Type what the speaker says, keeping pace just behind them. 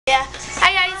Yeah.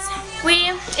 Hi guys.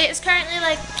 It is currently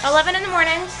like 11 in the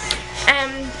morning.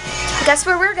 Guess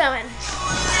where we're going?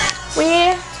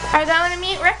 We are going to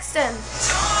meet Rixton.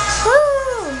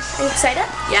 Woo! Are you excited?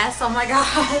 Yes. Oh my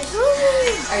gosh.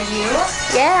 Are you?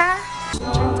 Yeah.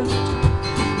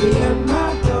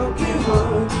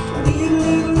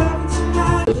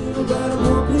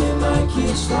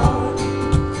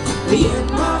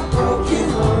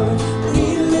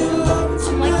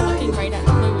 I'm like looking right at you.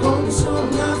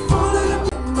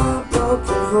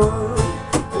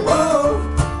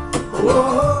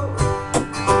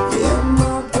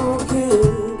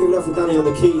 Give it up for Danny on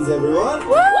the keys, everyone.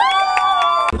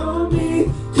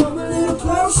 Come a little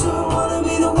closer, wanna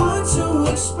be the one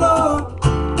to explore.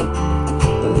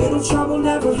 A little trouble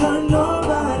never hurt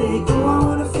nobody. Oh, I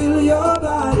wanna feel your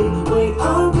body. Wait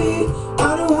on me.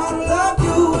 I know how to love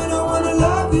you, and I wanna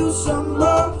love you some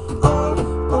more. Oh,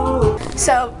 oh.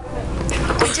 So,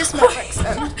 we just met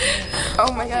Rixton.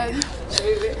 Oh my god.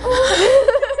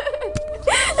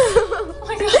 Oh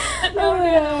my god.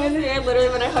 I literally,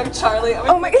 when I hugged Charlie,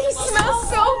 Oh my god, he smells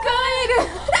so good!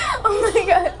 Oh my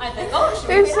god. I think, oh,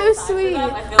 They're so sweet.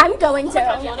 I'm going to.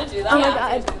 I want to do that. Oh my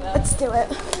god. Let's do it.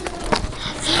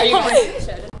 Are you going to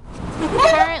do it?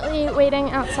 Currently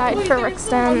waiting outside for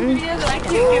Rixton.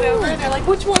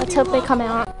 Let's hope they come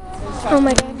out. Oh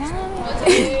my god.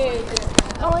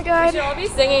 Oh my We god. should all be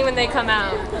singing when they come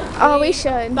out. Oh, we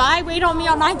should. Bye, wait on me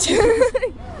on mine too.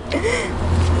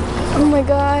 Oh my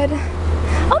god.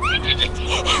 Oh,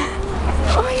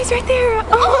 oh, he's right there.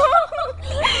 Oh,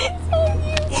 so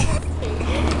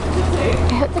cute.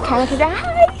 I hope the camera can die.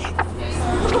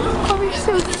 Oh, you're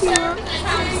so cute.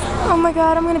 Oh my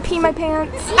god, I'm gonna pee my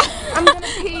pants. I'm gonna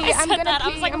pee. I'm gonna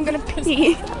pee. I'm gonna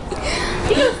pee.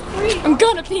 I'm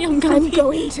gonna pee, I'm going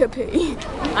to pee.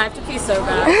 I have to pee so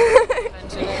bad.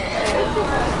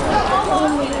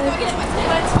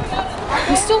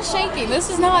 I'm still shaking. This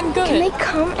is not good. Can they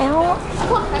come out?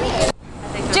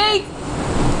 Jake!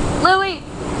 Louie!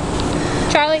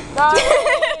 Charlie?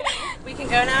 We can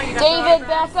go now? You got David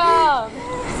Beckham!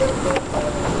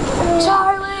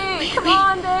 Charlie! Come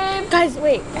on, babe! Guys,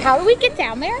 wait. How do we get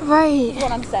down there? Right. That's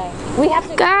what I'm saying. We have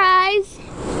to. Guys!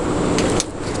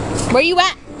 Where you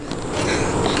at?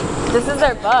 This is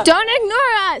their bus. Don't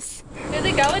ignore us! Did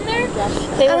they go in there?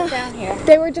 They were down here.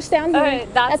 They were just down here.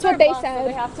 Alright, that's what their they bus, so said.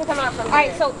 they have to come out from here.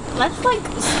 Alright, so let's like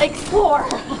explore.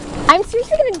 I'm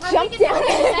seriously gonna jump down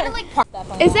there.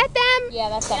 Is that them? Yeah,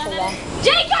 that's definitely them.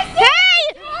 Jake, hey!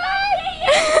 Hi!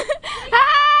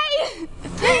 Hi!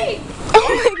 Hey! Oh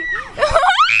my god.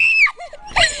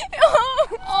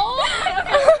 Oh.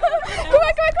 Come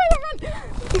on, run.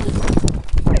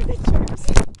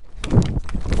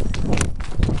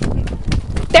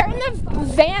 They're in the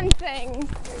van thing.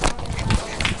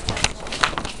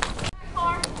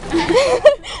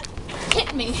 Hit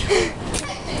me.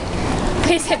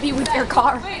 Please hit me with your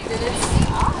car. Wait,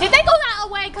 did they go that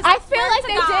way? I feel like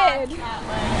they did.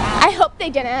 I hope they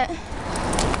didn't.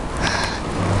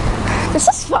 This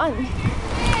is fun.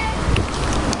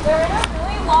 They're in a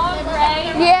really long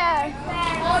gray. Yeah.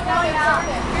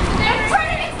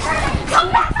 Come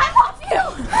back, I love you!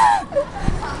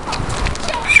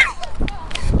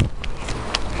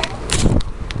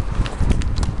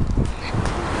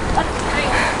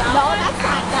 No, that's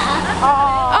not that.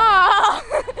 Oh.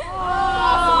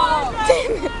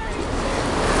 Damn it.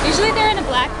 Usually they're in a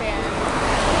black van.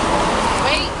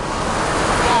 Wait.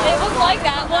 It was like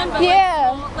that one, but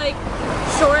Yeah. like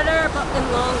shorter but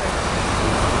and longer.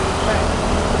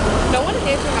 No one is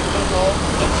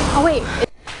Oh wait.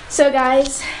 So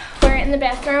guys, we're in the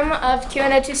bathroom of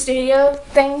Q&O2 Studio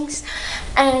things,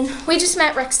 and we just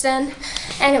met Rixton,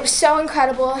 and it was so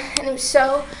incredible, and it was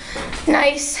so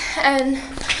nice, and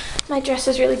my dress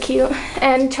is really cute,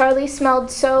 and Charlie smelled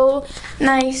so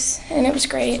nice, and it was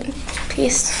great.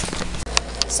 Peace.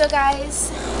 So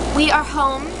guys, we are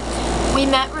home. We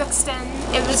met Rixton.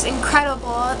 It was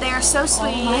incredible. They are so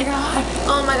sweet. Oh my god.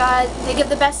 Oh my god. They give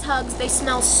the best hugs. They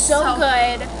smell so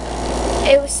good.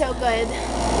 It was so good.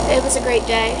 It was a great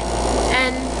day.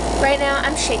 And right now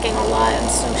I'm shaking a lot. I'm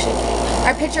so shaking.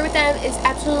 Our picture with them is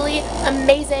absolutely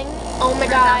amazing. Oh my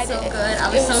god. So good. I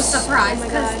was so surprised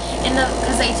because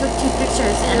they took 2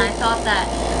 pictures and I thought that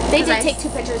They did take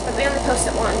 2 pictures, but they only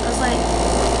posted 1. I was like,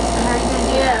 how are you gonna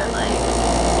do that? Like,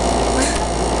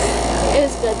 it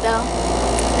was good though.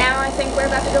 Now I think we're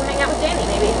about to go hang out with Danny,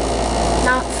 maybe.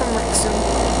 Not from Rixton.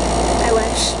 I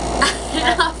wish.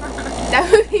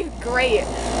 That would be great.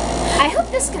 I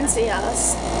hope this can see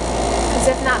us. Because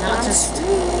if not, not I'm just screwed.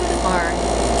 or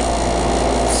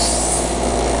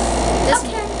This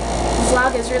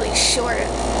vlog is really short.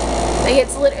 Like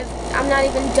it's I'm not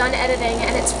even done editing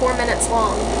and it's 4 minutes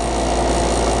long.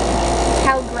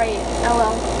 How great. Oh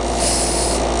well.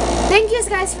 Thank you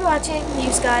guys for watching. You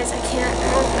guys, I can't.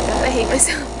 Oh my god, I hate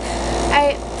myself.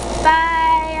 Alright,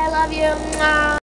 bye. I love you. Mwah.